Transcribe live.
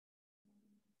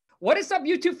What is up,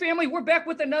 YouTube family? We're back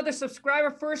with another subscriber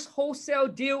first wholesale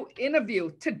deal interview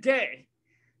today.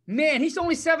 Man, he's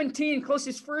only 17, closed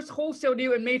his first wholesale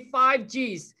deal and made 5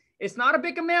 G's. It's not a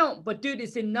big amount, but dude,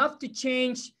 it's enough to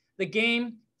change the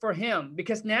game for him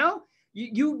because now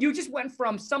you just went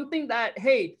from something that,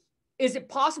 hey, is it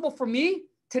possible for me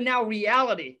to now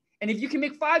reality? And if you can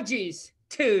make 5 G's,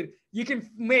 dude, you can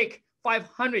make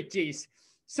 500 G's.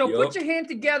 So put your hand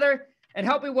together and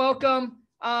help me welcome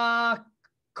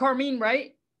Carmine,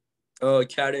 right?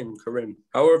 Kaden, Karim.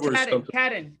 However,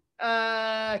 Kaden.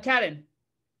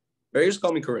 They just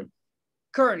call me Karim.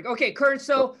 Kern. Okay, Kern.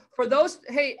 So for those,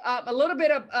 hey, a little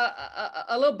bit of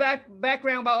a little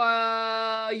background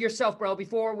about yourself, bro,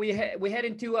 before we head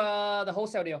into the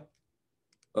wholesale deal.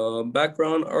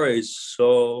 Background. All right.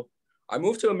 So I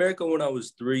moved to America when I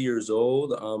was 3 years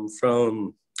old. I'm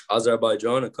from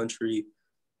Azerbaijan, a country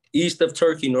east of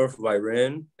Turkey, north of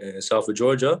Iran, and south of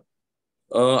Georgia.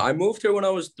 I moved here when I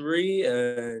was 3,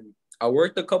 and I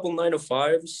worked a couple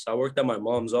 9-to-5s. I worked at my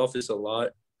mom's office a lot.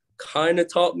 Kind of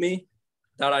taught me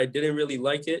that I didn't really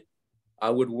like it. I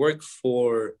would work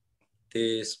for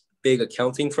this big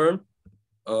accounting firm.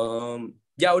 I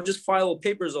would just file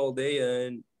papers all day.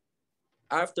 And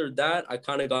after that, I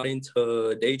kind of got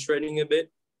into day trading a bit,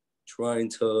 trying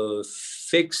to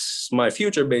fix my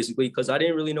future, basically, because I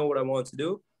didn't really know what I wanted to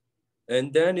do.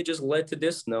 And then it just led to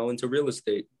this now, into real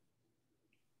estate.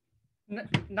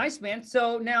 Nice, man.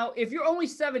 So now, if you're only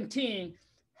 17,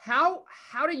 how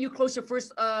did you close your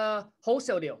first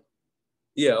wholesale deal?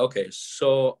 Yeah, okay.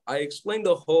 So I explained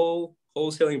the whole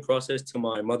wholesaling process to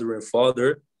my mother and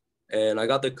father, and I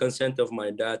got the consent of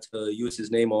my dad to use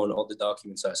his name on all the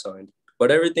documents I signed.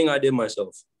 But everything I did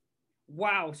myself.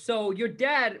 Wow. So your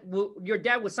dad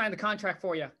would sign the contract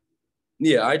for you?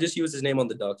 Yeah, I just used his name on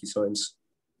the DocuSigns.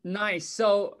 Nice.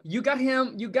 So you got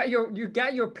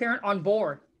your parent on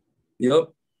board. Yep.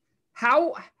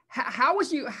 How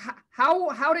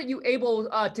did you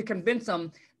able to convince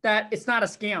them that it's not a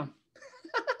scam?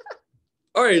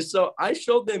 All right, so I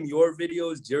showed them your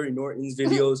videos, Jerry Norton's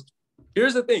videos.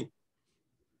 Here's the thing.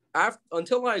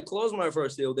 Until I closed my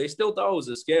first deal, they still thought it was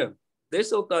a scam. They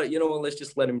still thought, you know what, let's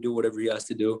just let him do whatever he has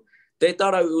to do. They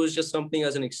thought it was just something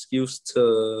as an excuse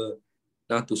to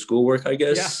not do schoolwork, I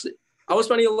guess. Yeah. I was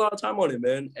spending a lot of time on it,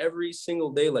 man. Every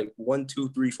single day, like 1, 2,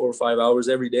 3, 4, 5 hours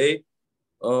every day.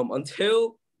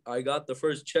 Until I got the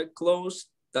first check closed,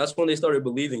 that's when they started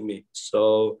believing me.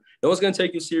 So no one's going to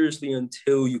take you seriously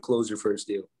until you close your first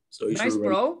deal. So you nice,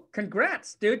 bro.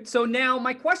 Congrats, dude. So now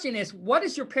my question is, what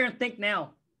does your parent think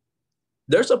now?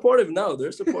 They're supportive now.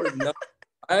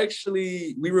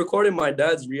 We recorded my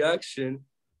dad's reaction,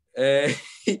 and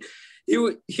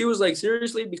he was like,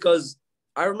 seriously? Because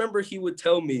I remember he would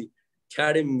tell me,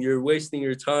 Kaden, you're wasting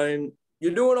your time.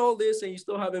 You're doing all this and you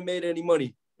still haven't made any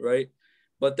money, right?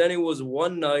 But then it was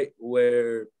one night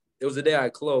where it was the day I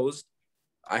closed.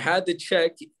 I had the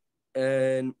check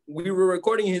and we were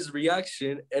recording his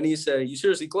reaction, and he said, you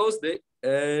seriously closed it?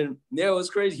 And yeah, it was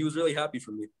crazy. He was really happy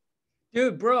for me.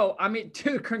 Dude, bro,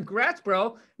 dude, congrats,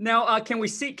 bro. Now, can we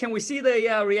see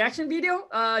the reaction video?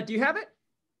 Do you have it?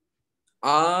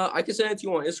 I can send it to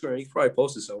you on Instagram. You can probably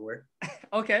post it somewhere.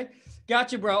 Okay,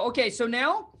 got you, bro. Okay, so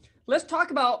now let's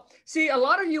talk about, see, a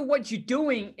lot of you, what you're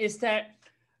doing is that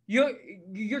you're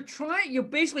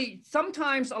basically,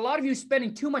 sometimes a lot of you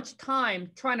spending too much time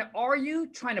trying to argue,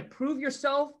 trying to prove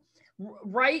yourself,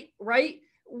 right?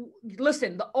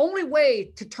 Listen, the only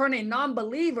way to turn a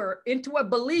non-believer into a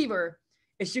believer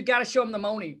is you got to show them the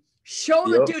money. Show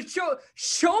them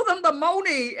the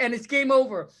money, and it's game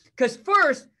over. Because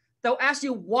first, they'll ask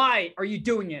you, why are you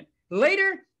doing it?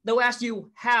 Later, they'll ask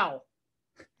you how.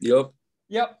 Yep.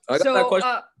 I got that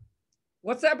question.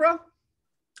 What's that, bro?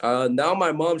 Now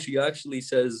my mom, she actually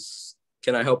says,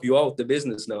 can I help you out with the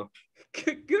business now?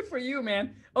 Good for you,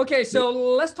 man. Okay, so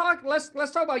let's talk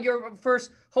about your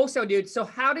first wholesale, dude. So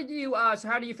how did you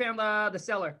find the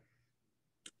seller?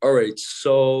 All right.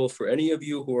 So for any of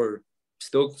you who are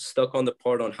still stuck on the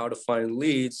part on how to find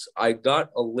leads, I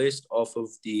got a list off of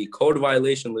the code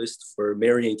violation list for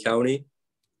Marion County.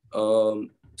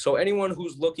 So anyone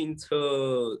who's looking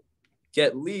to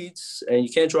get leads and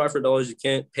you can't drive for dollars, you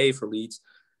can't pay for leads,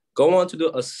 go on to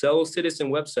the Acel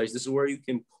Citizen website. This is where you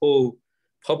can pull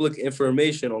public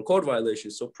information on code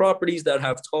violations. So properties that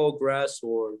have tall grass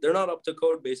or they're not up to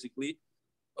code, basically.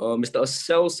 It's the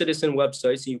Acel Citizen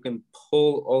website, so you can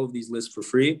pull all of these lists for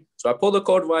free. So I pulled the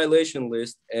code violation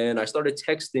list and I started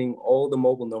texting all the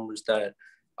mobile numbers that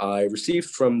I received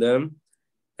from them.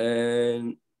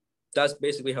 And that's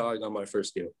basically how I got my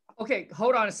first deal. Okay,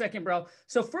 hold on a second, bro.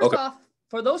 So first off,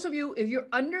 for those of you, if you're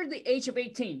under the age of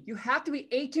 18, you have to be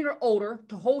 18 or older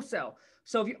to wholesale.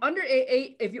 So if you're under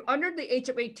the age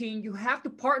of 18, you have to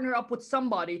partner up with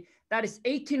somebody that is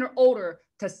 18 or older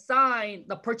to sign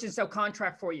the purchase and sale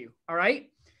contract for you. All right.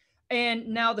 And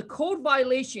now the code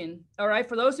violation. All right.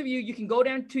 For those of you, you can go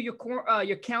down to your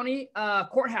county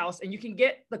courthouse and you can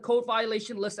get the code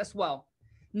violation list as well.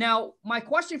 Now, my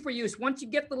question for you is, once you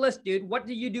get the list, dude, what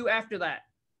do you do after that?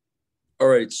 All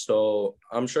right. So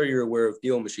I'm sure you're aware of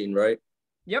Deal Machine, right?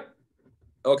 Yep.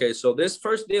 Okay. So this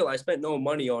first deal, I spent no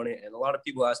money on it. And a lot of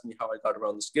people asked me how I got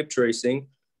around the skip tracing.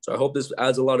 So I hope this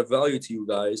adds a lot of value to you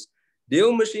guys.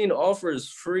 Deal Machine offers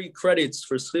free credits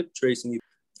for skip tracing. You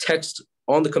text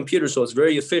on the computer, so it's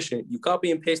very efficient. You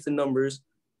copy and paste the numbers,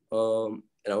 and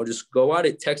I would just go at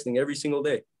it texting every single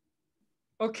day.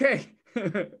 Okay.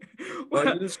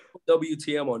 I use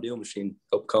WTM on Deal Machine,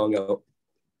 help calling out.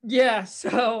 Yeah.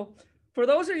 So for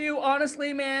those of you,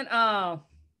 honestly, man, I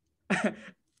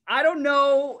don't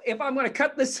know if I'm going to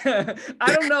cut this. I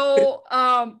don't know.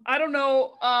 I don't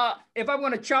know if I'm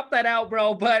going to chop that out,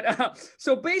 bro. But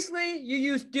so basically you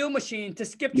use Deal Machine to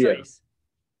skip trace.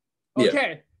 Yeah.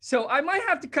 Okay. Yeah. So I might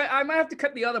have to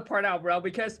cut the other part out, bro,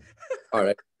 because all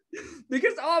right.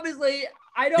 Because obviously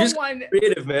I don't want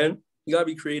creative, man. You gotta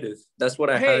be creative. That's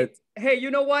what I had. Hey, you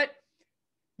know what?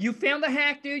 You found the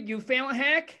hack, dude. You found a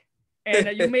hack.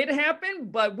 And you made it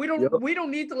happen, but we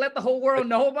don't need to let the whole world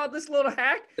know about this little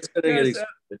hack. It's gonna get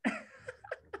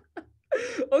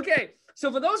okay,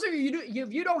 so for those of you,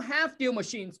 if you don't have Deal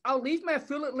Machines, I'll leave my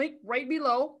affiliate link right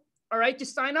below. All right,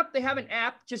 just sign up. They have an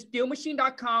app, just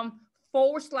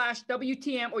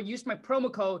dealmachine.com/WTM, or use my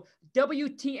promo code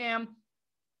WTM,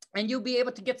 and you'll be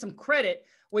able to get some credit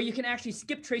where you can actually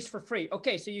skip trace for free.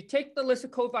 Okay, so you take the list of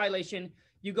code violation,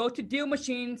 you go to Deal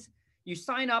Machines, you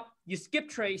sign up, you skip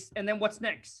trace, and then what's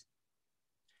next?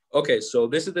 Okay, so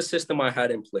this is the system I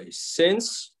had in place.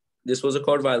 Since this was a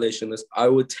code violation list, I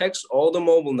would text all the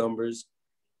mobile numbers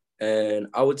and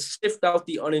I would sift out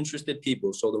the uninterested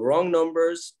people. So the wrong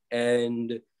numbers,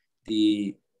 and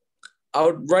I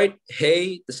would write,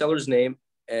 hey, the seller's name,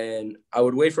 and I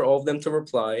would wait for all of them to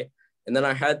reply. And then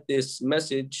I had this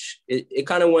message. It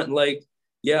kind of went like,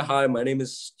 yeah, hi, my name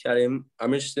is Karim.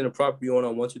 I'm interested in a property on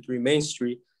 123 Main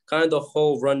Street. Kind of the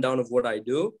whole rundown of what I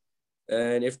do.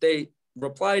 And if they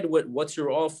replied with what's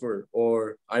your offer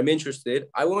or I'm interested,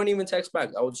 I won't even text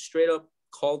back. I would straight up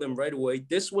call them right away.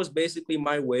 This was basically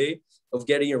my way of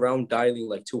getting around dialing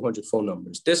like 200 phone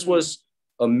numbers. This was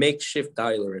a makeshift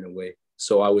dialer in a way.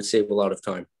 So I would save a lot of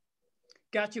time.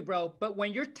 Got you, bro. But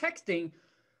when you're texting,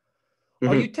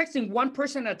 are you texting one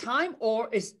person at a time so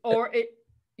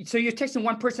you're texting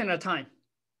one person at a time?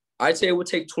 I'd say it would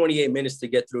take 28 minutes to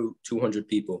get through 200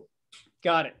 people.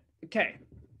 Got it. Okay.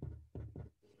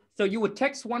 So you would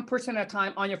text one person at a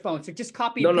time on your phone. So just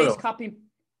copy and paste, copy.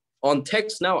 On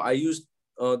text now, I used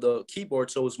the keyboard,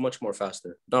 so it's much more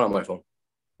faster. Not on my phone.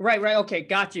 Right. Okay.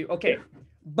 Got you. Okay. Yeah.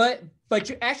 But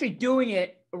you're actually doing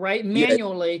it, right,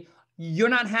 manually. Yeah. You're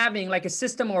not having like a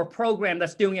system or a program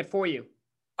that's doing it for you.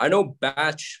 I know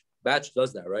Batch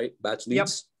does that, right? Batch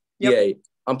leads. Yep. Yeah.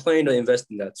 I'm planning to invest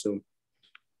in that soon.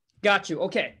 Got you.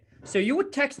 Okay. So you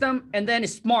would text them, and then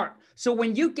it's smart. So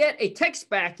when you get a text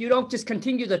back, you don't just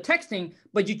continue the texting,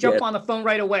 but you jump on the phone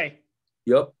right away.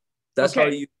 Yep. That's how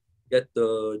you get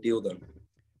the deal done.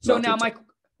 So now my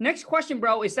next question,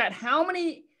 bro, is that how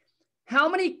many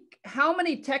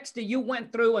texts you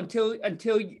went through until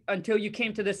you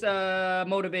came to this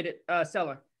motivated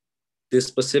seller? This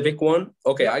specific one?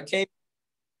 Okay, I came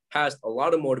past a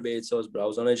lot of motivated sellers, but I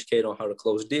was uneducated on how to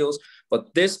close deals.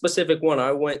 But this specific one,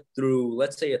 I went through,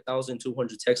 let's say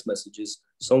 1,200 text messages,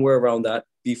 somewhere around that,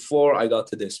 before I got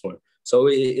to this one. So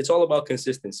it's all about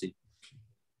consistency.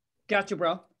 Gotcha,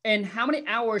 bro. And how many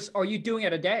hours are you doing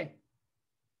at a day?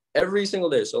 Every single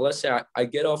day. So let's say I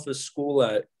get off of school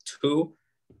at 2,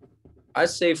 I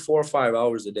say 4 or 5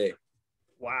 hours a day.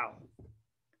 Wow.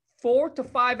 4 to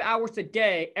 5 hours a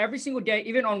day, every single day,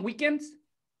 even on weekends?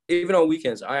 Even on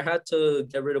weekends. I had to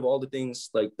get rid of all the things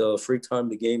like the free time,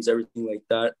 the games, everything like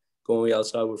that, going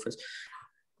outside with friends.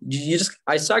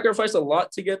 I sacrificed a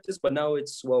lot to get this, but now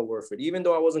it's well worth it. Even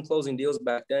though I wasn't closing deals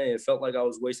back then, it felt like I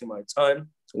was wasting my time.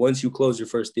 Once you close your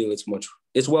first deal,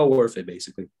 it's well worth it,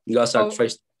 basically. You got to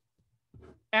sacrifice.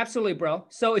 Absolutely, bro.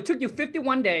 So it took you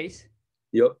 51 days.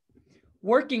 Yep.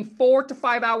 Working 4 to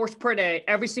 5 hours per day,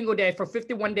 every single day for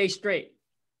 51 days straight.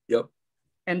 Yep.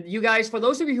 And you guys, for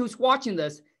those of you who's watching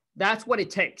this, that's what it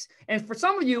takes. And for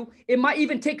some of you, it might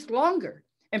even take longer.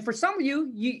 And for some of you,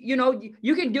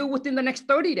 you can do within the next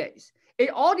 30 days. It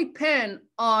all depends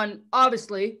on,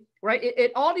 obviously, right?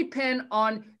 It all depends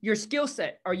on your skill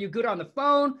set. Are you good on the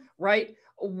phone, right?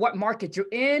 what market you're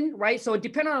in, right? So it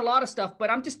depends on a lot of stuff, but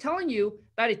I'm just telling you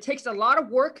that it takes a lot of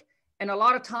work and a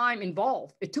lot of time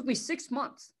involved. It took me 6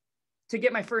 months to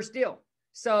get my first deal.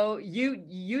 So you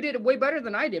did it way better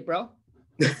than I did, bro.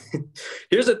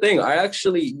 Here's the thing.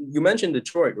 You mentioned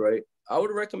Detroit, right? I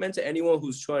would recommend to anyone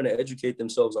who's trying to educate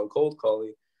themselves on cold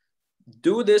calling,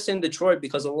 do this in Detroit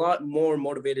because a lot more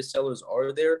motivated sellers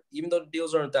are there. Even though the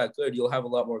deals aren't that good, you'll have a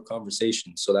lot more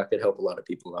conversations. So that could help a lot of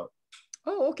people out.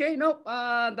 Oh, okay. No,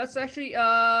 that's actually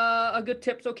a good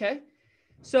tips. Okay.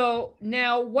 So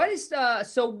now what is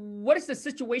the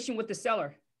situation with the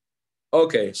seller?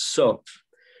 Okay, so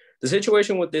the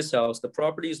situation with this house, the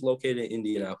property is located in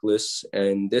Indianapolis,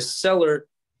 and this seller,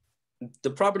 the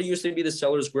property used to be the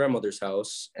seller's grandmother's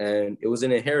house, and it was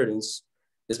an inheritance.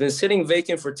 It's been sitting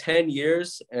vacant for 10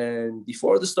 years, and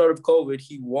before the start of COVID,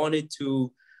 he wanted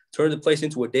to turn the place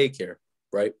into a daycare,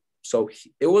 right? So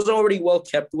it was already well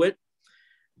kept with.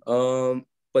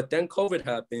 But then COVID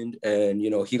happened, and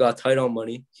he got tight on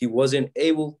money. He wasn't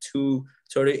able to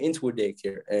turn it into a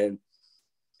daycare, and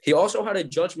he also had a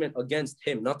judgment against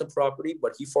him, not the property,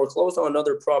 but he foreclosed on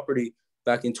another property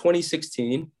back in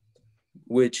 2016,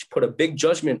 which put a big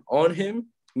judgment on him,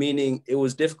 meaning it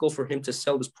was difficult for him to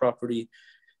sell this property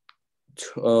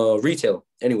retail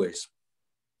anyways.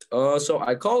 So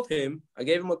I called him, I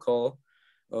gave him a call,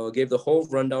 gave the whole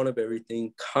rundown of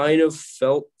everything, kind of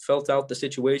felt out the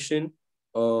situation,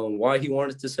 why he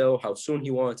wanted to sell, how soon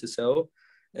he wanted to sell.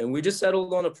 And we just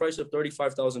settled on a price of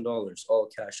 $35,000, all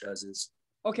cash as is.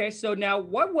 Okay, so now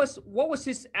what was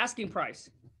his asking price?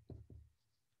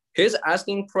 His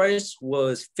asking price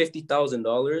was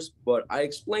 $50,000, but I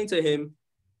explained to him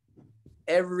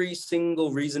every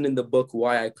single reason in the book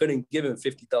why I couldn't give him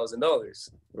 $50,000,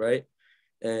 right?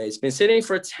 And it's been sitting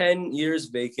for 10 years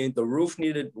vacant. The roof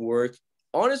needed work.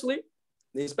 Honestly,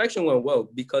 the inspection went well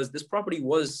because this property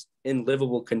was in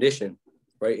livable condition,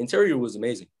 right? Interior was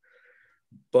amazing.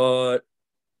 But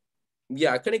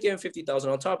yeah, I couldn't give him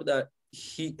 $50,000. On top of that,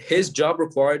 his job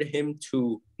required him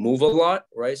to move a lot,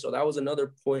 right? So that was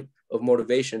another point of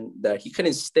motivation, that he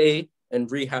couldn't stay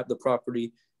and rehab the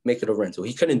property, make it a rental.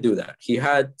 He couldn't do that. He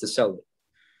had to sell it.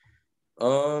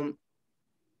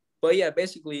 But yeah,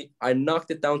 basically I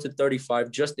knocked it down to 35,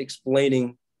 just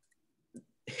explaining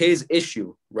his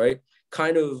issue, right?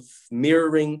 Kind of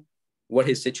mirroring what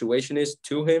his situation is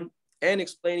to him and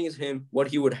explaining to him what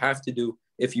he would have to do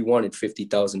if he wanted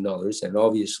 $50,000. And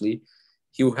obviously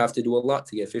he would have to do a lot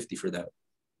to get 50 for that.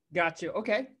 Got you.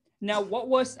 Okay. Now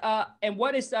what is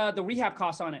the rehab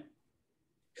cost on it?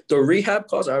 The rehab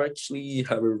cost, I actually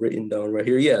have it written down right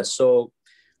here. Yeah. So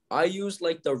I used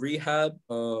like the rehab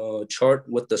chart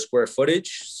with the square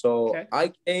footage. So okay.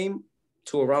 I came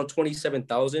to around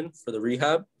 27,000 for the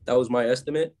rehab. That was my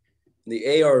estimate.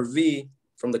 The ARV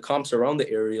from the comps around the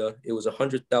area, it was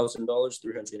 $100,000,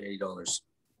 $380.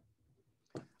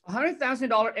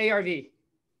 $100,000 ARV.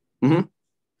 Mm-hmm.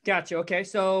 Gotcha. Okay.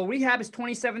 So rehab is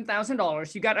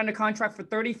 $27,000. You got under contract for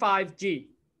 35G.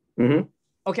 Mm-hmm.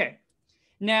 Okay.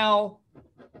 Now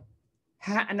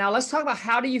let's talk about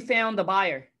how do you found the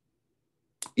buyer?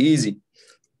 Easy.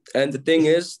 And the thing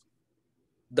is,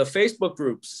 the Facebook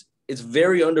groups, it's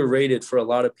very underrated for a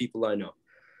lot of people I know.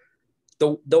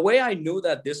 The way I knew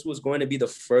that this was going to be the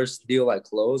first deal I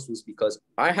closed was because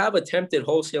I have attempted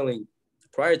wholesaling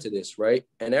prior to this, right?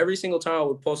 And every single time I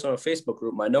would post on a Facebook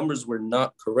group, my numbers were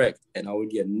not correct and I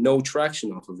would get no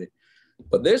traction off of it.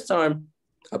 But this time,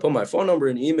 I put my phone number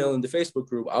and email in the Facebook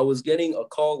group. I was getting a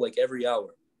call like every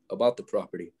hour about the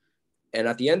property. And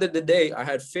at the end of the day, I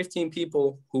had 15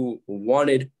 people who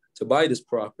wanted to buy this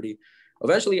property.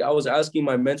 Eventually, I was asking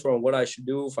my mentor on what I should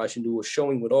do, if I should do a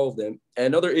showing with all of them. And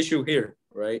another issue here,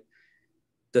 right?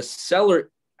 The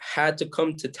seller had to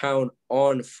come to town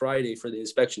on Friday for the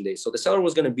inspection day. So the seller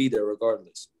was going to be there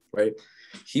regardless, right?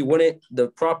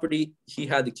 The property, he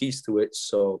had the keys to it.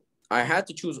 So I had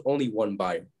to choose only one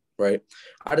buyer, right?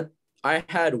 I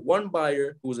had one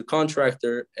buyer who was a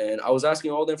contractor, and I was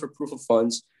asking all of them for proof of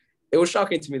funds. It was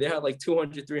shocking to me. They had like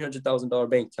 $200,000, $300,000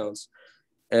 bank accounts.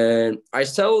 And I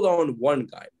settled on one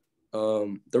guy.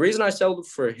 The reason I settled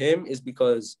for him is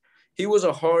because he was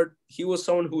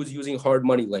someone who was using hard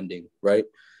money lending, right?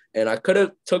 And I could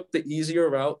have took the easier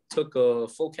route, took a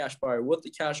full cash buyer with the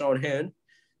cash on hand,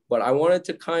 but I wanted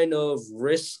to kind of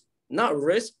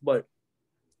but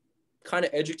kind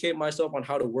of educate myself on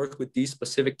how to work with these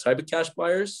specific type of cash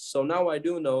buyers. So now I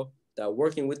do know that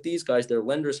working with these guys, their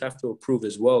lenders have to approve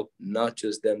as well, not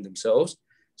just them themselves.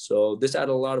 So this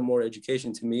added a lot of more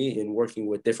education to me in working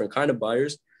with different kind of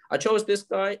buyers. I chose this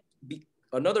guy.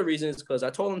 Another reason is because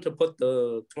I told him to put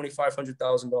the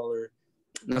 $2,500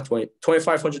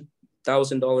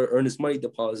 $1,000 earnest money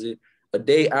deposit a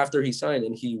day after he signed,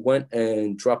 and he went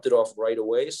and dropped it off right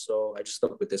away. So I just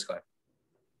stuck with this guy.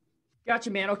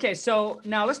 Gotcha, man. Okay, so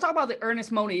now let's talk about the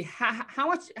earnest money. How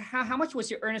much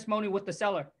was your earnest money with the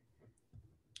seller?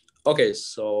 Okay,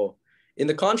 so in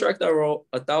the contract I wrote,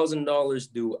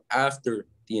 $1,000 due after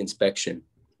the inspection,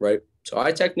 right? So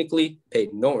I technically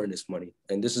paid no earnest money,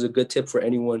 and this is a good tip for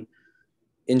anyone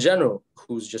in general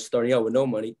who's just starting out with no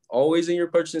money. Always in your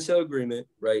purchase and sale agreement,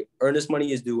 right? Earnest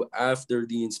money is due after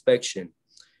the inspection.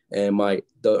 And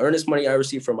the earnest money I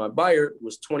received from my buyer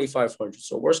was $2,500.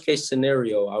 So worst case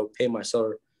scenario, I would pay my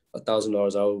seller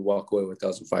 $1,000. I would walk away with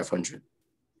 $1,500.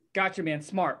 Gotcha, man.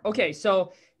 Smart. Okay,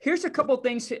 so here's a couple of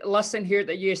things, lesson here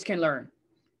that you guys can learn.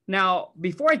 Now,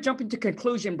 before I jump into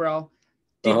conclusion, bro,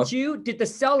 did the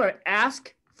seller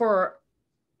ask for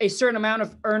a certain amount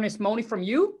of earnest money from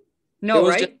you? No,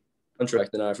 right? Just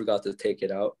contract, and I forgot to take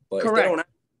it out. But correct. If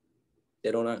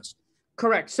they don't ask.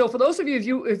 Correct. So for those of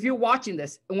you, if you're watching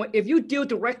this, if you deal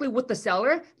directly with the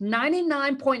seller,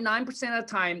 99.9% of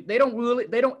the time, they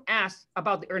don't ask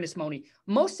about the earnest money.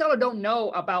 Most sellers don't know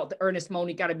about the earnest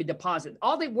money got to be deposited.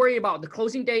 All they worry about the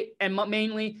closing date and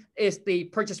mainly is the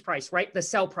purchase price, right? The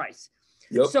sell price.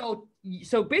 Yep. So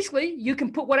basically you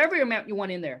can put whatever amount you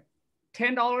want in there,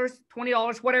 $10,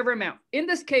 $20, whatever amount. In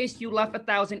this case, you left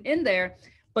 $1,000 in there,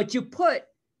 but you put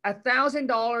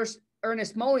 $1,000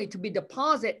 earnest money to be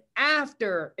deposited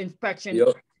after inspection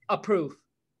approved.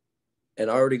 And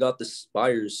I already got the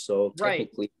buyers, so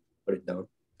technically put it down.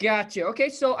 Gotcha. Okay,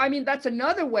 so I mean that's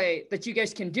another way that you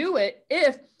guys can do it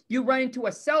if you run into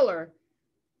a seller,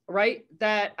 right?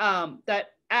 That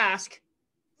ask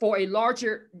for a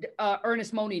larger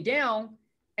earnest money down,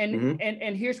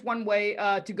 and here's one way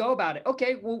to go about it.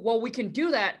 Okay, well we can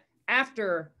do that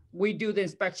after we do the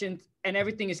inspections and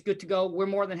everything is good to go. We're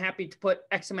more than happy to put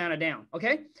X amount of down.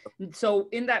 Okay. So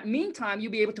in that meantime,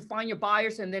 you'll be able to find your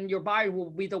buyers, and then your buyer will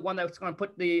be the one that's going to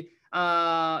put the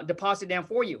deposit down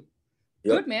for you.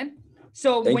 Yep. Good, man.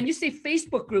 So when you say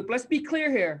Facebook group, let's be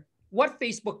clear here. What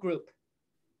Facebook group?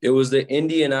 It was the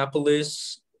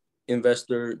Indianapolis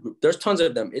investor group. There's tons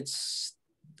of them.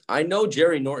 I know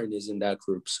Jerry Norton is in that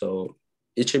group. So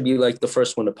it should be like the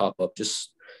first one to pop up.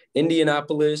 Just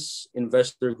Indianapolis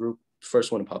investor group,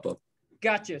 first one to pop up.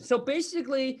 Gotcha. So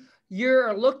basically,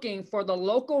 you're looking for the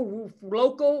local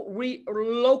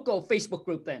Facebook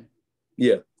group then?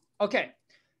 Yeah. Okay.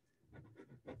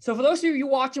 So for those of you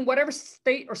watching, whatever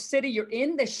state or city you're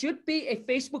in, there should be a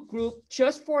Facebook group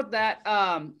just for that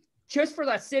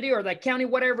city or that county,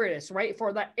 whatever it is, right?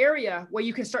 For that area where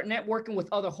you can start networking with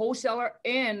other wholesaler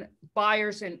and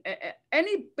buyers and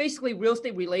any basically real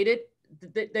estate related.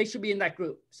 They should be in that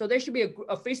group. So there should be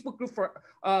a Facebook group for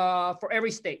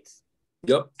every state.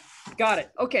 Yep. Got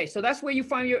it. Okay. So that's where you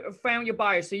found your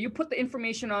buyer. So you put the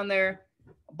information on there.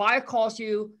 Buyer calls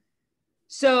you.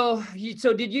 So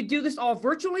did you do this all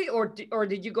virtually or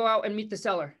did you go out and meet the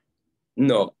seller?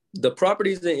 No, the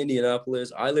property's in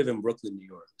Indianapolis. I live in Brooklyn, New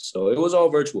York. So it was all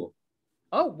virtual.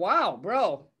 Oh, wow,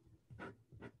 bro.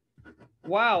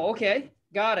 Wow. Okay.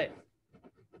 Got it.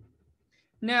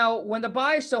 Now, when the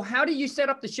buyer, so how do you set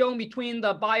up the showing between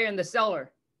the buyer and the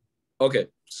seller? Okay.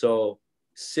 So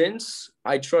since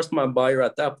I trust my buyer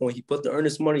at that point, he put the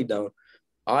earnest money down.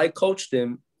 I coached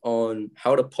him on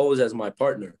how to pose as my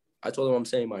partner. I told him I'm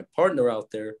saying my partner out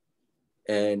there.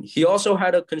 And he also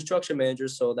had a construction manager,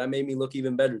 so that made me look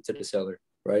even better to the seller,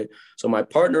 right? So my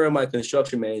partner and my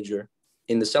construction manager,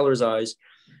 in the seller's eyes,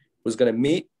 was going to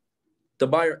meet the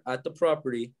buyer at the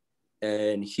property,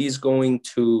 and he's going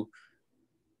to,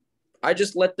 I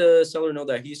just let the seller know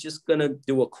that he's just going to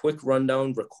do a quick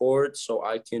rundown record so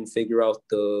I can figure out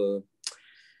the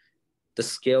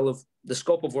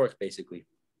scope of work, basically.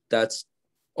 That's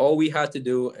all we had to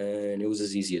do, and it was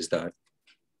as easy as that.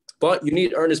 But you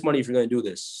need earnest money if you're going to do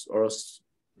this, or else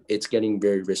it's getting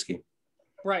very risky.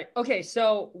 Right. Okay.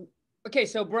 So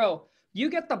bro,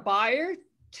 you get the buyer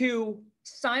to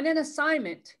sign an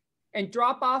assignment and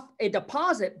drop off a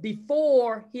deposit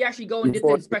before he actually go and did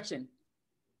the inspection.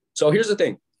 So here's the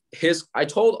thing. I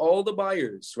told all the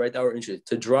buyers, right, that were interested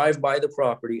to drive by the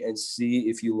property and see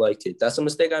if you like it. That's a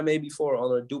mistake I made before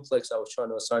on a duplex I was trying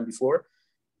to assign before.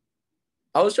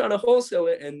 I was trying to wholesale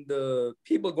it, and the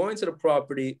people going to the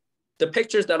property, the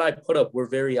pictures that I put up were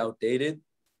very outdated.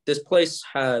 This place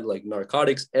had like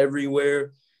narcotics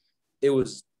everywhere. It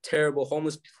was terrible.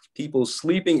 Homeless people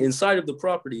sleeping inside of the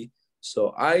property.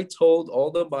 So I told all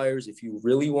the buyers, if you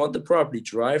really want the property,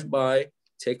 drive by,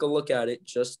 take a look at it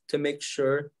just to make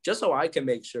sure, just so I can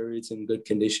make sure it's in good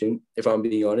condition, if I'm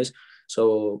being honest.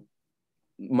 So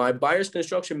my buyer's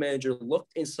construction manager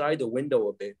looked inside the window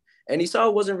a bit, And he saw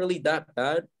it wasn't really that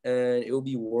bad and it would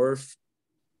be worth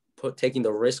taking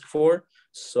the risk for.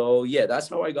 So yeah, that's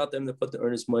how I got them to put the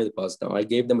earnest money deposit down. I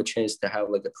gave them a chance to have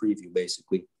like a preview,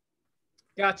 basically.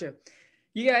 Gotcha.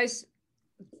 You guys,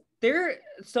 there's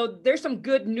some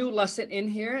good new lesson in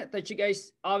here that you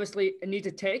guys obviously need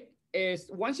to take.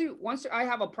 Is once I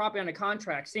have a property on a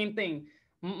contract, same thing.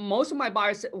 Most of my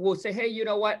buyers will say, hey, you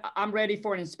know what? I'm ready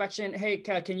for an inspection. Hey,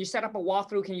 can you set up a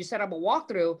walkthrough? Can you set up a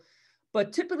walkthrough?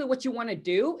 But typically what you want to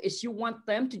do is you want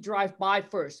them to drive by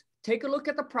first. Take a look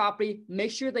at the property,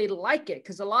 make sure they like it.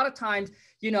 Because a lot of times,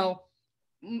 you know,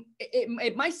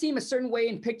 it might seem a certain way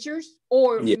in pictures,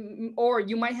 or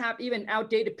you might have even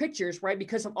outdated pictures, right?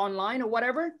 Because of online or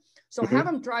whatever. So have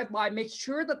them drive by, make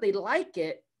sure that they like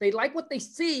it. They like what they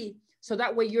see. So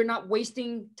that way you're not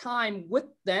wasting time with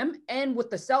them and with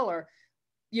the seller,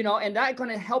 you know, and that's going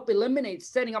to help eliminate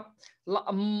setting up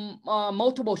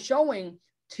multiple showing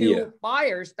to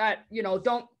buyers that, you know,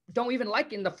 don't even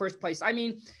like in the first place. I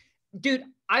mean, dude,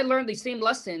 I learned the same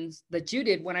lessons that you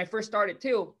did when I first started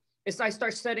too. Is I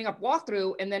start setting up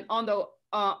walkthrough, and then on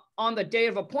the day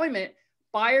of appointment,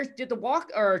 buyers did the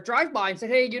walk or drive by and said,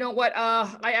 hey, you know what?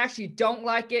 I actually don't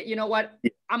like it. You know what?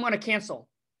 I'm going to cancel.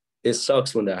 It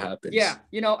sucks when that happens. Yeah.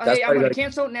 You know, hey, I'm going to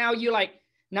cancel. Now you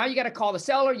got to call the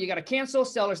seller. You got to cancel.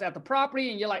 Seller's at the property.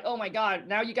 And you're like, oh my God,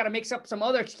 now you got to make up some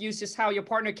other excuses how your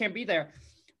partner can't be there.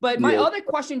 But my other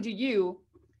question to you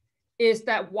is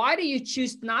that why do you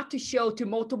choose not to show to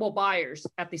multiple buyers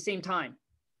at the same time?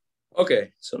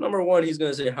 Okay, so number one, he's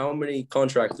going to say, how many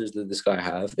contractors did this guy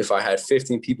have? If I had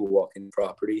 15 people walking the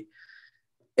property,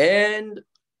 and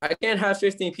I can't have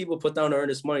 15 people put down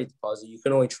earnest money deposit. You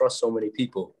can only trust so many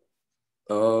people.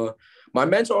 My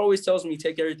mentor always tells me,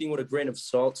 take everything with a grain of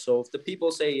salt. So if the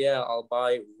people say, yeah, I'll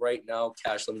buy right now,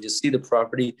 cash, let me just see the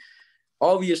property.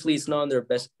 Obviously, it's not in their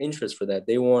best interest for that.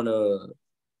 They want to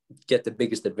get the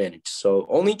biggest advantage. So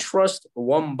only trust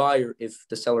one buyer if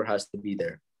the seller has to be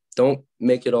there. Don't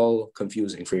make it all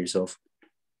confusing for yourself.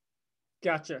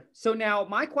 Gotcha. So now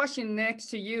my question next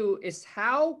to you is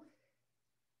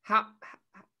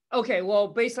okay, well,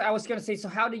 basically I was going to say, so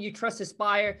how do you trust this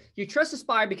buyer? You trust this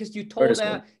buyer because you told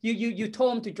them, you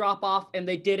told them to drop off and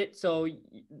they did it. So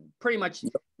pretty much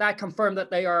that confirmed that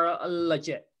they are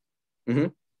legit. Mm-hmm.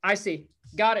 I see.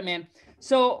 Got it, man.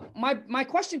 So my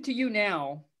question to you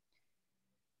now,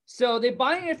 so they're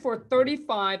buying it for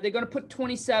 35. They're going to put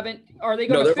 27. Are they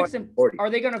going to fix them? 40. Are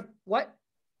they going to what?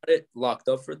 It locked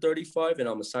up for 35 and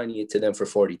I'm assigning it to them for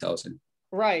 40,000.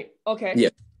 Right. Okay. Yeah.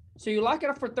 So you lock it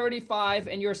up for 35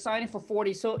 and you're assigning for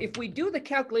 40. So if we do the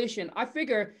calculation, I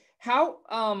figure how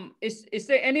is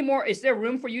there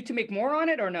room for you to make more on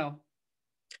it or no?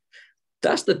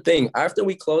 That's the thing. After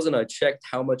we closed and I checked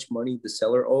how much money the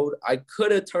seller owed, I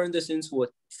could have turned this into a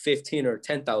 $15,000 or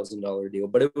 $10,000 deal,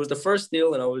 but it was the first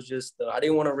deal and I was just, I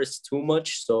didn't want to risk too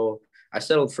much. So I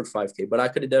settled for $5,000, but I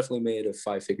could have definitely made a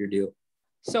 5-figure deal.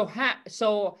 So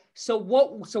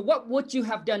what would you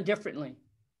have done differently?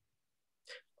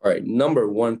 All right. Number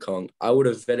one, Kong, I would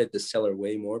have vetted the seller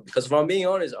way more because if I'm being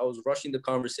honest, I was rushing the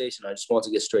conversation. I just want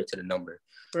to get straight to the number.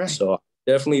 Right. So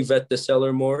definitely vet the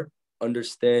seller more,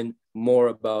 understand more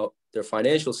about their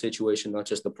financial situation, not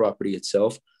just the property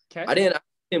itself. Okay. I didn't ask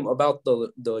him about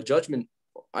the judgment.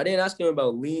 I didn't ask him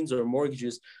about liens or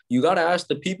mortgages. You got to ask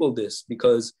the people this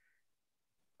because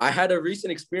I had a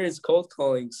recent experience cold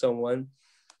calling someone.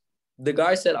 The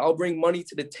guy said, I'll bring money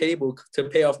to the table to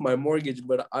pay off my mortgage,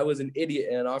 but I was an idiot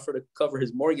and offered to cover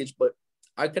his mortgage, but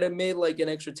I could have made like an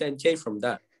extra $10,000 from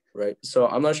that, right? So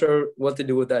I'm not sure what to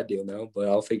do with that deal now, but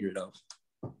I'll figure it out.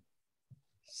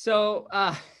 So,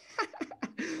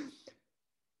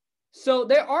 so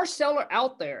there are sellers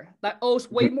out there that owes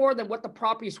way more than what the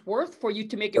property is worth for you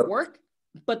to make it work.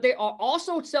 But they are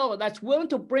also sellers that's willing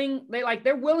to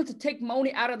they're willing to take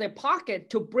money out of their pocket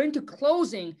to bring to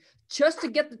closing just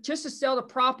to sell the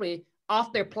property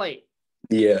off their plate.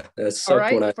 Yeah, that's all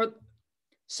right.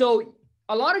 So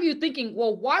a lot of you thinking,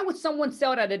 well, why would someone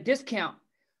sell it at a discount?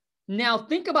 Now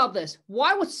think about this.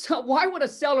 Why would a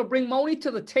seller bring money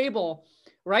to the table,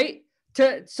 right?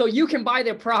 So you can buy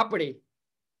their property.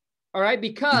 All right,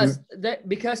 because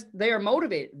they are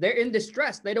motivated. They're in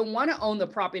distress. They don't want to own the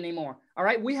property anymore. All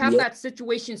right, we have that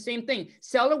situation, same thing.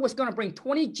 Seller was going to bring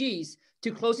 20 G's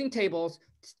to closing tables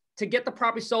to get the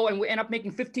property sold, and we end up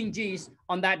making 15 G's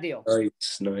on that deal.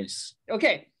 Nice.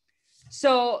 Okay,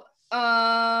 so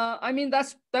I mean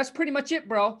that's pretty much it,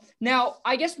 bro. Now,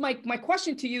 I guess my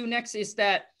question to you next is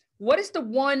that what is the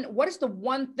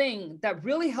one thing that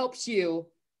really helps you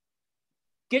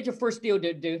get your first deal,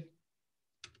 dude?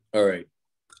 All right.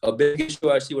 A big issue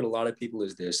I see with a lot of people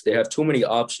is this. They have too many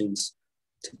options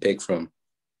to pick from.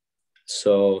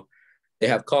 So they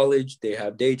have college, they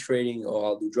have day trading, or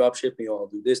I'll do drop shipping, or I'll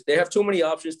do this. They have too many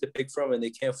options to pick from, and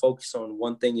they can't focus on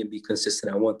one thing and be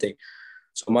consistent on one thing.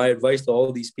 So my advice to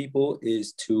all these people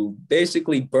is to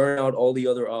basically burn out all the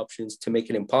other options to make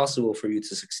it impossible for you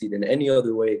to succeed in any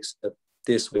other way except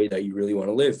this way that you really want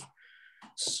to live.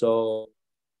 So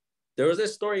there was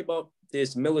this story about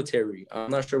this military.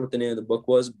 I'm not sure what the name of the book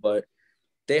was, but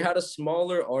they had a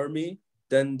smaller army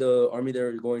than the army they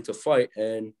were going to fight.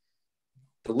 And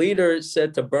the leader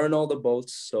said to burn all the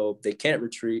boats so they can't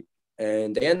retreat.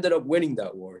 And they ended up winning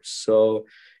that war. So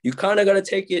you kind of got to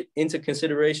take it into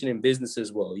consideration in business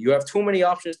as well. You have too many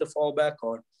options to fall back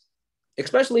on,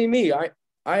 especially me.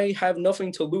 I have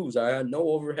nothing to lose. I have no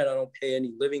overhead. I don't pay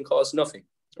any living costs, nothing.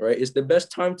 Right? It's the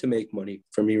best time to make money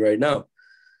for me right now.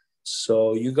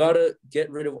 So you got to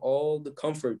get rid of all the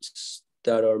comforts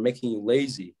that are making you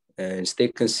lazy and stay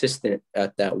consistent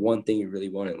at that one thing you really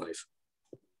want in life.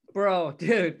 Bro,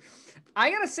 dude,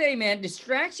 I gotta say, man,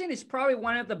 distraction is probably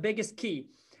one of the biggest key.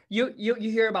 You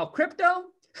hear about crypto,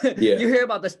 Yeah. You hear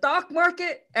about the stock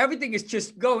market, everything is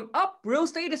just going up. Real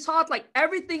estate is hot, like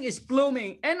everything is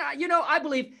blooming. And I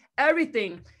believe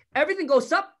everything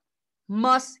goes up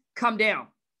must come down.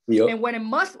 Yep. And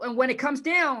when it comes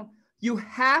down, you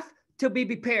have to be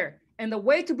prepared. And the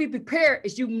way to be prepared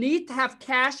is you need to have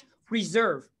cash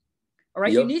reserve. All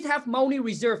right. Yep. You need to have money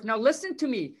reserve. Now listen to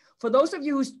me. For those of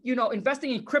you who's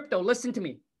investing in crypto, listen to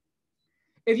me.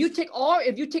 If you take all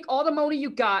the money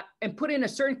you got and put in a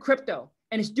certain crypto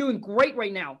and it's doing great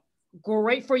right now,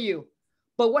 great for you.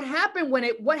 But what happened when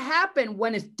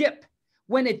it's dip?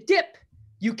 When it dip,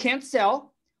 you can't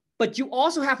sell, but you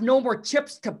also have no more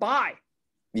chips to buy.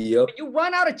 Yep. When you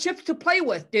run out of chips to play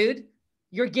with, dude,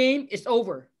 your game is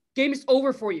over. Game is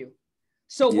over for you.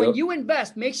 So when you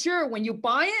invest, make sure when you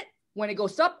buy it, when it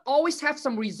goes up, always have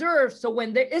some reserves. So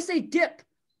when there is a dip,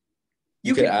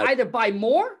 you can either buy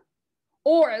more,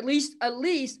 or at least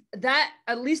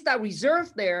that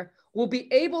reserve there will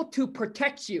be able to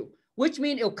protect you, which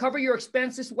means it'll cover your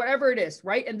expenses, whatever it is,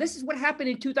 right? And this is what happened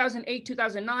in 2008,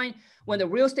 2009, when the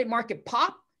real estate market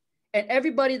popped, and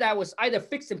everybody that was either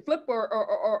fix and flip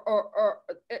or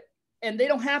and they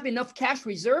don't have enough cash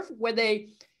reserve where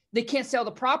they can't sell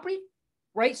the property.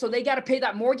 Right? So they got to pay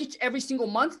that mortgage every single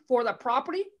month for that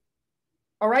property.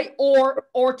 All right.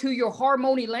 Or to your hard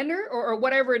money lender or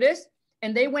whatever it is.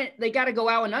 And they got to go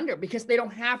out and under because they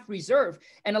don't have reserve.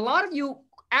 And a lot of you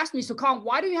ask me, so Colin,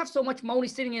 why do you have so much money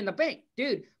sitting in the bank?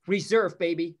 Dude, reserve,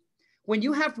 baby. When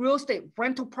you have real estate,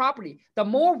 rental property, the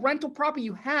more rental property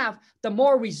you have, the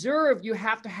more reserve you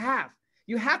have to have.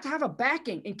 You have to have a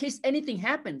backing in case anything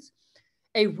happens.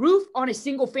 A roof on a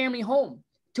single family home.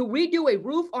 To redo a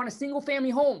roof on a single family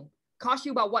home costs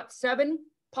you about what,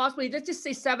 let's just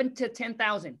say 7 to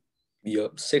 10,000.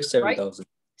 Yep, 6,000, 7,000. Right?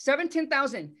 7,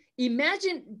 10,000.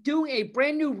 Imagine doing a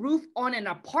brand new roof on an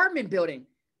apartment building.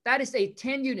 That is a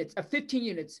 10 units, a 15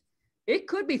 units. It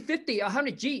could be 50,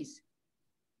 100 G's.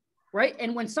 Right?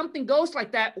 And when something goes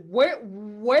like that, where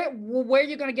are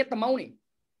you going to get the money?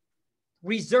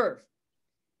 Reserve.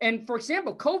 And for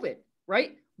example, COVID,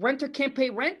 right? Renter can't pay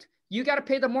rent. You got to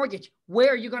pay the mortgage.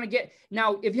 Where are you going to get?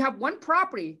 Now, if you have one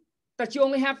property that you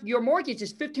only have, your mortgage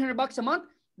is $1,500 a month,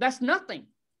 that's nothing.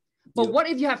 But what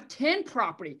if you have 10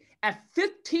 property at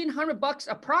 $1,500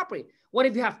 a property? What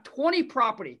if you have 20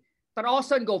 property that all of a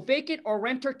sudden go vacant or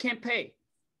renter can't pay?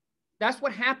 That's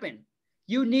what happened.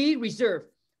 You need reserve.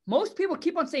 Most people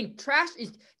keep on saying cash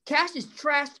is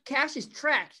trash.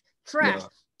 Yeah.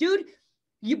 Dude,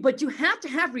 but you have to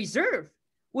have reserve.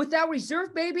 Without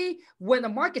reserve, baby, when the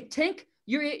market tank,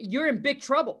 you're in big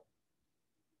trouble.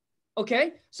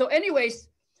 Okay. So anyways,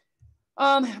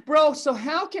 bro, so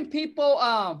how can people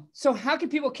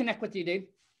connect with you, dude?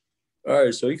 All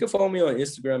right. So you can follow me on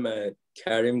Instagram at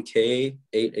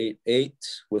KarimK888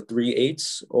 with 3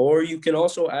 8s, or you can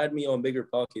also add me on Bigger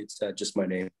Pockets at just my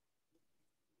name.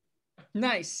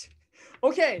 Nice.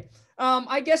 Okay.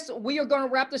 I guess we are going to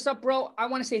wrap this up, bro. I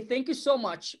want to say thank you so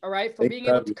much, all right, for being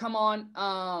able to come on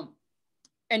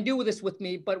and do this with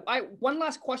me. But one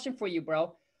last question for you,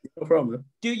 bro. No problem.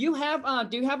 Do you have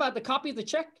the copy of the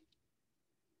check?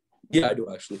 Yeah, I do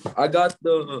actually. I got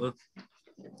the.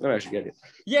 I actually get it.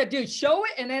 Yeah, dude, show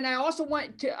it, and then I also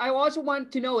want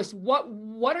to know is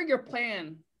what are your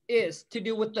plan is to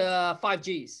do with the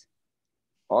 5Gs?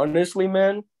 Honestly,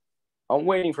 man, I'm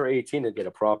waiting for 18 to get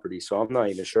a property, so I'm not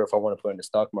even sure if I want to put in the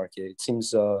stock market. It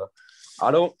seems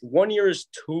 1 year is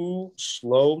too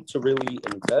slow to really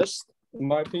invest, in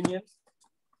my opinion.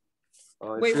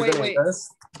 Wait.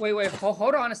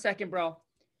 Hold on a second, bro.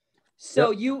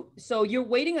 So you're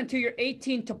waiting until you're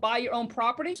 18 to buy your own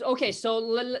property. Okay,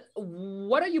 so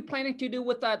what are you planning to do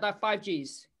with that 5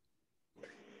 Gs?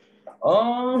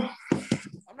 I'm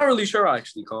not really sure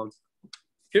actually, Colin.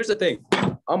 Here's the thing.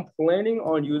 I'm planning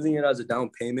on using it as a down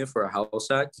payment for a house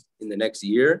hack in the next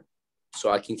year,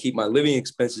 so I can keep my living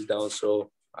expenses down.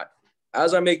 So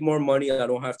as I make more money, I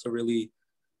don't have to really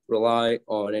rely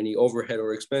on any overhead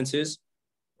or expenses.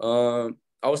 I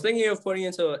was thinking of putting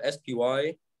into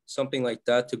SPY, something like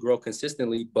that, to grow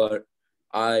consistently, but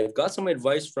I've got some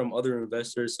advice from other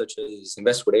investors, such as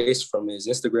Invest with Ace from his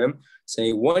Instagram,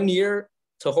 saying 1 year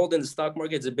to hold in the stock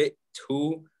market is a bit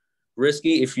too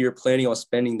risky if you're planning on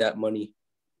spending that money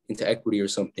into equity or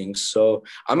something. So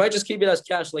I might just keep it as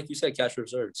cash, like you said, cash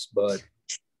reserves, but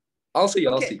I'll see.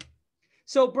 I'll see.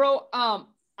 So, bro,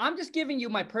 I'm just giving you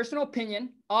my personal opinion.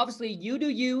 Obviously, you do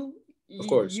you. Of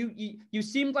course. You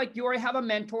seem like you already have a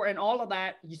mentor and all of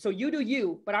that. So you do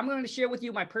you, but I'm going to share with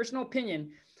you my personal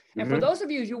opinion. And for those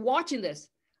of you who are watching this,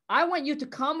 I want you to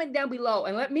comment down below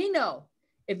and let me know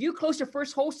if you close your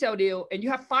first wholesale deal and you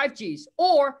have 5 Gs,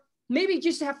 or maybe you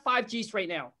just have 5 Gs right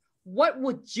now. What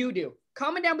would you do?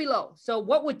 Comment down below. So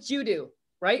what would you do,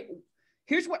 right?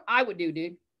 Here's what I would do,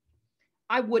 dude.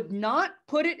 I would not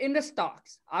put it into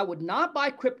stocks. I would not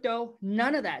buy crypto,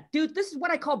 none of that. Dude, this is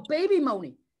what I call baby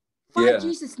money. 5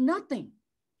 Gs is nothing.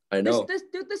 I know.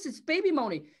 This is baby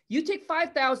money. You take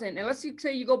 5,000 and let's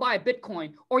say you go buy a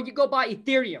Bitcoin or you go buy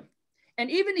Ethereum.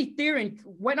 And even Ethereum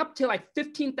went up to like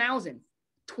 15,000,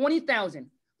 20,000,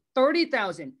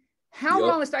 30,000. How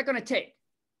long is that going to take?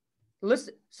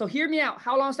 Listen, so hear me out.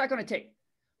 How long is that going to take?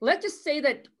 Let's just say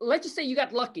you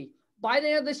got lucky. By the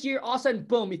end of this year, all of a sudden,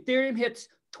 boom, Ethereum hits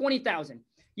 20,000.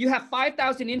 You have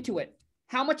 5,000 into it.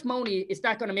 How much money is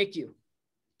that going to make you?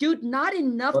 Dude, not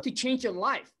enough to change your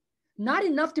life. Not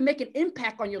enough to make an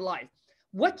impact on your life.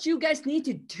 What you guys need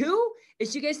to do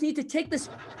is you guys need to take this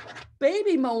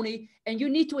baby money and you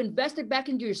need to invest it back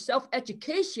into your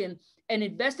self-education and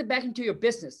invest it back into your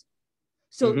business.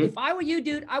 So if I were you,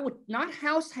 dude, I would not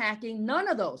house hacking, none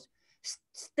of those.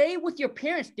 Stay with your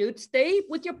parents, dude. Stay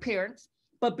with your parents,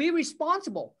 but be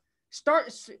responsible. Start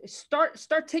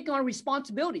taking on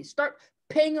responsibility. Start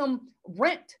paying them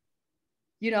rent,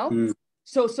 you know?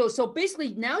 So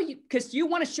basically now because you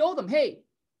want to show them, hey,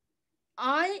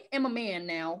 I am a man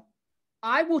now.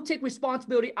 I will take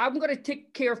responsibility. I'm going to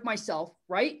take care of myself,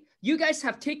 right? You guys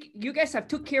have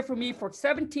took care for me for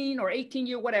 17 or 18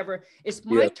 years, whatever. It's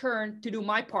my turn to do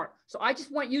my part. So I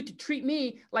just want you to treat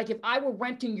me like if I were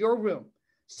renting your room.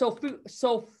 So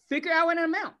figure out an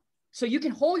amount so you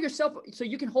can hold yourself,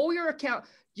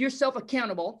 yourself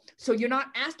accountable. So you're not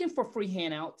asking for free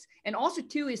handouts. And also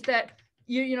too, is that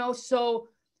so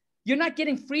you're not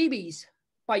getting freebies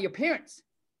by your parents.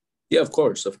 Yeah, of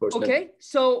course. Okay. Man.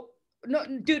 So no,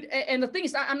 dude. And the thing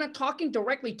is, I'm not talking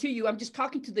directly to you. I'm just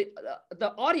talking to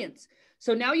the audience.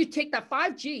 So now you take that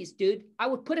 5 Gs, dude. I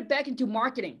would put it back into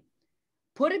marketing,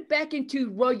 put it back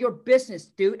into your business,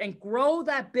 dude, and grow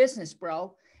that business,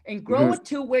 bro, and grow it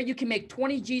to where you can make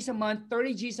 20 Gs a month,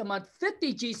 30 Gs a month,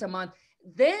 50 Gs a month.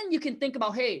 Then you can think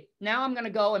about, hey, now I'm going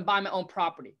to go and buy my own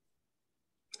property.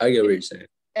 I get what you're saying.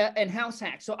 And house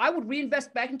hack. So I would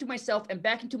reinvest back into myself and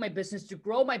back into my business to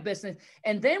grow my business.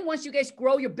 And then once you guys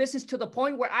grow your business to the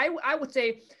point where I would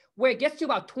say where it gets to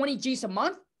about 20 Gs a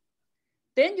month,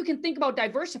 then you can think about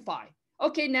diversify.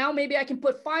 Okay, now maybe I can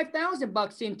put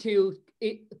 $5,000 into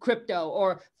crypto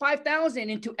or 5,000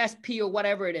 into SP or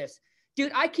whatever it is.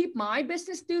 Dude, I keep my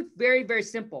business, dude, very, very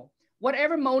simple.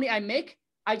 Whatever money I make,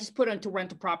 I just put it into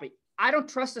rental property. I don't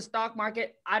trust the stock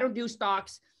market. I don't do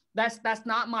stocks. That's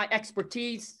not my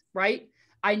expertise, right?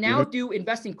 I now do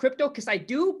invest in crypto because I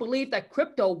do believe that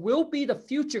crypto will be the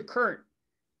future current.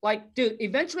 Like, dude,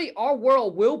 eventually our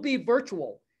world will be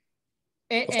virtual.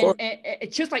 And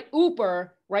it's just like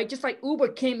Uber, right? Just like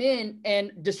Uber came in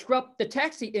and disrupt the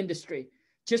taxi industry.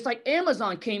 Just like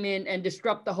Amazon came in and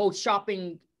disrupt the whole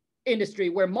shopping industry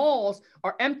where malls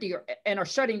are empty and are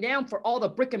shutting down for all the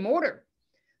brick and mortar.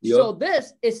 Yep.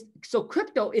 So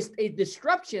crypto is a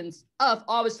disruption of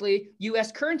obviously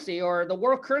US currency or the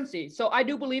world currency. So I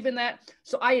do believe in that.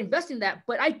 So I invest in that,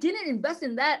 but I didn't invest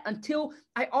in that until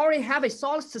I already have a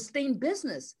solid sustained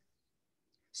business.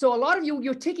 So a lot of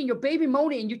you're taking your baby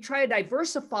money and you try to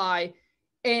diversify,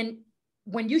 and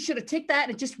when you should have taken that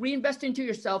and just reinvest into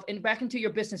yourself and back into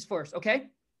your business first.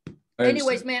 Okay.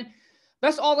 Anyways, man,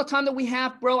 that's all the time that we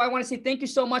have, bro. I want to say thank you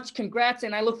so much. Congrats.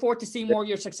 And I look forward to seeing more of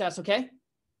your success. Okay.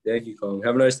 Thank you, Colin.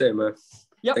 Have a nice day, man.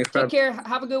 Yep. Take care.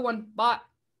 Have a good one. Bye.